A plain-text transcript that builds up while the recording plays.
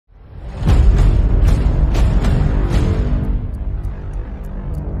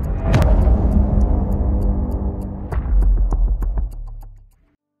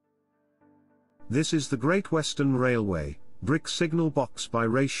This is the Great Western Railway, brick signal box by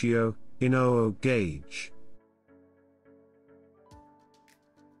ratio, in 00 gauge.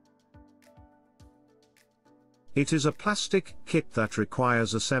 It is a plastic kit that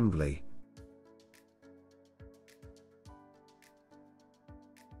requires assembly.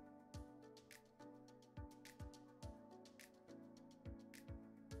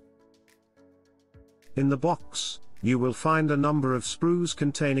 In the box, you will find a number of sprues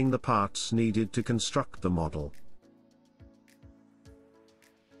containing the parts needed to construct the model.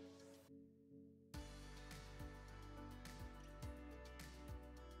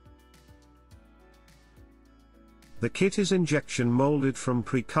 The kit is injection molded from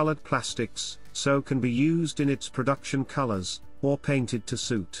pre-colored plastics, so can be used in its production colors, or painted to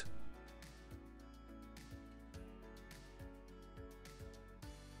suit.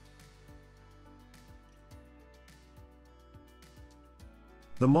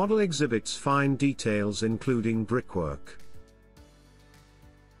 The model exhibits fine details including brickwork,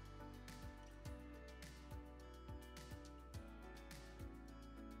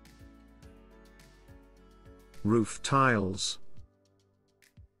 roof tiles,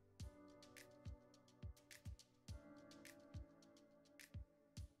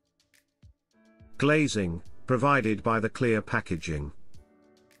 glazing, provided by the clear packaging,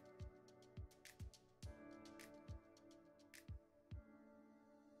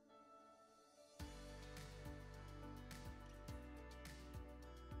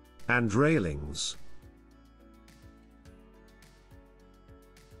 and railings.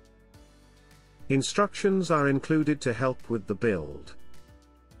 Instructions are included to help with the build.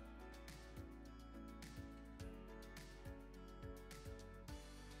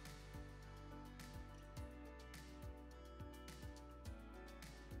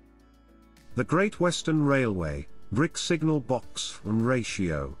 The Great Western Railway, brick signal box from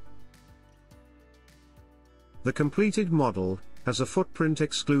ratio. The completed model has a footprint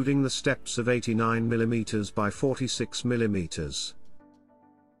excluding the steps of 89 mm by 46 mm.